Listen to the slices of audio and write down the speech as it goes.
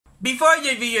Before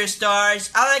the video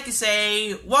starts, I'd like to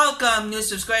say welcome new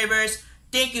subscribers.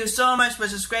 Thank you so much for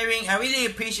subscribing. I really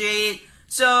appreciate it.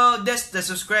 So that's the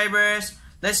subscribers.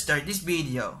 Let's start this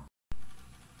video.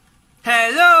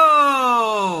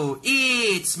 Hello!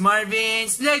 It's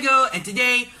Marvin's Lego, and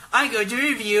today I'm going to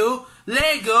review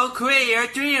Lego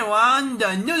Creator 3-in-1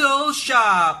 The Noodle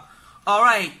Shop.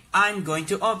 Alright, I'm going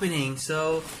to opening.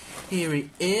 So here it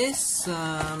is.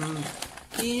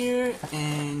 Here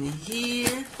and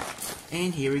here.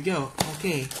 And here we go.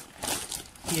 Okay.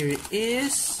 Here it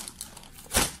is.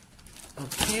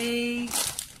 Okay.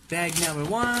 Bag number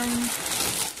 1.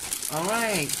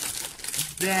 Alright.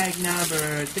 Bag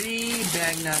number 3.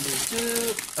 Bag number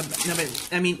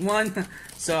 2. 1.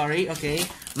 Sorry. Okay.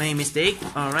 My mistake.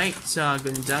 Alright. So I'm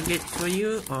gonna dunk it for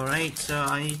you. Alright. So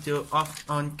I need to off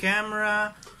on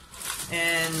camera.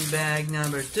 And bag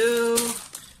number 2.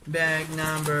 Bag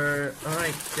number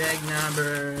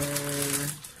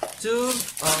 2.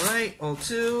 Alright, all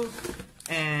 2.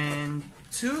 And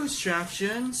 2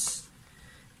 instructions.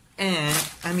 And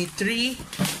 3.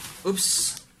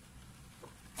 Oops.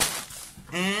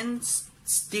 And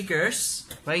stickers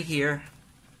right here.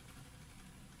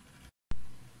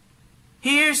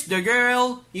 Here's the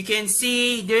girl. You can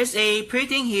see there's a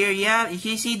printing here. Yeah, if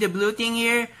you see the blue thing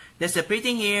here, that's the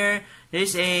printing here.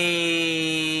 There's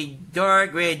a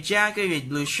dark red jacket with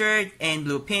blue shirt and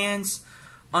blue pants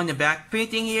on the back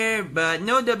printing here, but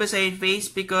no double-sided face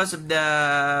because of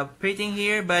the printing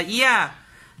here. But yeah,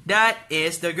 that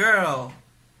is the girl.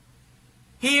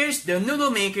 Here's the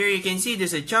noodle maker. You can see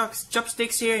there's a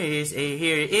chopsticks here.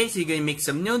 Here it is. You're gonna make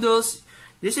some noodles.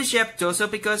 This is Chef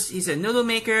Joseph because he's a noodle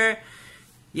maker.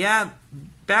 Yeah,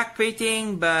 back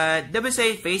printing, but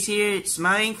double-sided face here,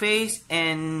 smiling face,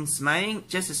 and smiling,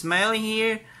 just a smiling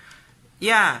here.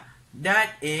 Yeah,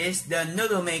 that is the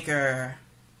noodle maker.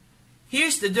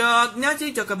 Here's the dog.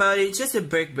 Nothing to talk about it. It's just a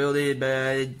brick building,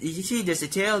 but you see there's a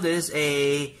tail. There's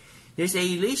a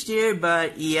leash here,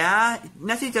 but yeah,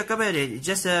 nothing to talk about it. It's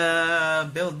just a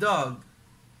built dog.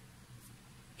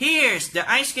 Here's the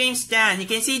ice cream stand. You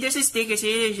can see there's a sticker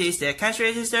here. Here's the cash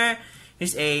register.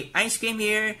 Here's a ice cream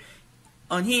here.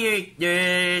 On here,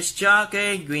 there's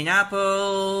chocolate, green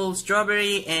apple,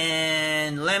 strawberry,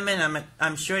 and lemon.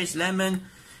 I'm sure it's lemon.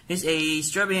 Here's a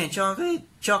strawberry and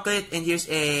chocolate, and here's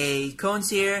a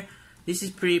cones here. This is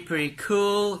pretty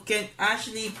cool. You can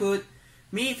actually put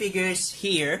minifigures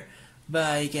here,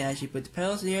 but you can actually put the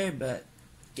pedals there, but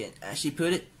you can actually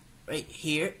put it right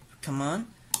here. Come on.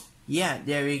 Yeah,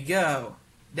 there we go.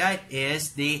 That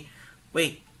is the,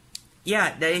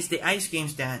 that is the ice cream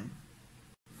stand.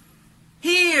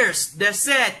 Here's the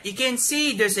set. You can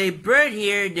see there's a bird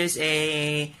here. There's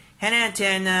a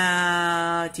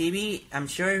antenna TV. I'm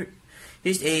sure.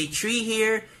 There's a tree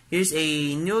here. Here's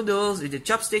a noodles with the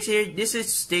chopsticks here. This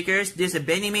is stickers. There's a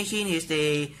vending machine. Here's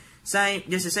the sign.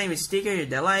 There's a sign with sticker.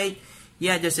 The light.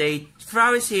 Yeah, there's a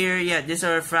flowers here. Yeah, these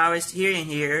are flowers here and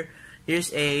here.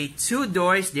 There's a 2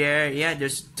 doors there. Yeah,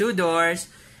 there's 2 doors.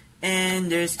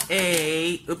 And there's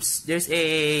a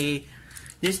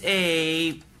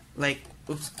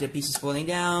the piece is falling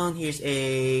down. Here's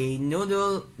a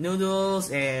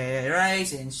noodles and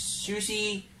rice and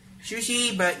sushi.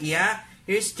 But yeah,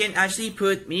 here's can actually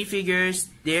put minifigures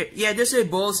there. Yeah, there's a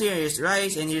bowls here. Here's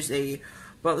rice and here's a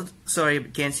bottle. Sorry,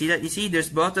 can't see that. You see, there's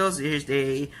bottles. Here's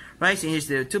the rice and here's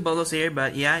the 2 bottles here.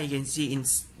 But yeah, you can see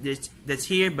that's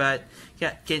here. But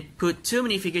yeah, can put 2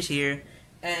 minifigures here.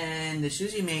 And the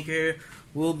sushi maker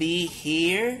will be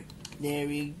here. There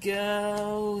we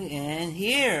go. And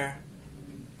here.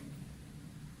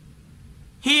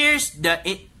 Here's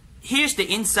the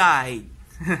inside.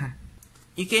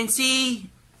 You can see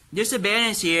there's a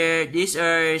balance here. These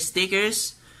are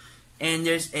stickers, and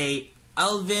there's a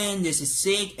oven, there's a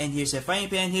sink, and here's a frying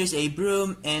pan. Here's a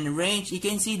broom and range. You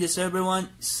can see the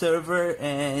server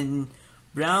and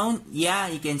brown. Yeah,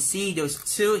 you can see those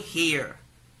 2 here.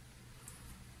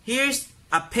 Here's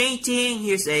a painting.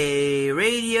 Here's a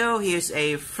radio. Here's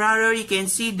a flower. You can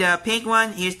see the pink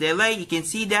one. Here's the light. You can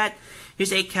see that.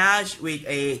 Here's a couch with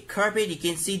a carpet. You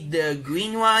can see the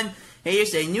green one.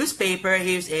 Here's a newspaper.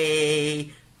 Here's a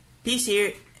piece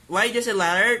here. Why there's a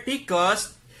ladder?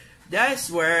 Because that's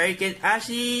where you can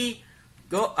actually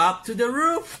go up to the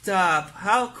rooftop.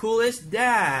 How cool is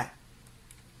that?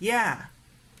 Yeah.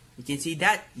 You can see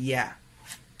that? Yeah.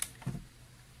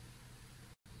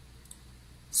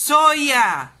 So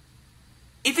yeah.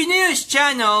 If you're new to this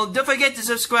channel, don't forget to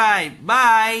subscribe.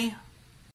 Bye!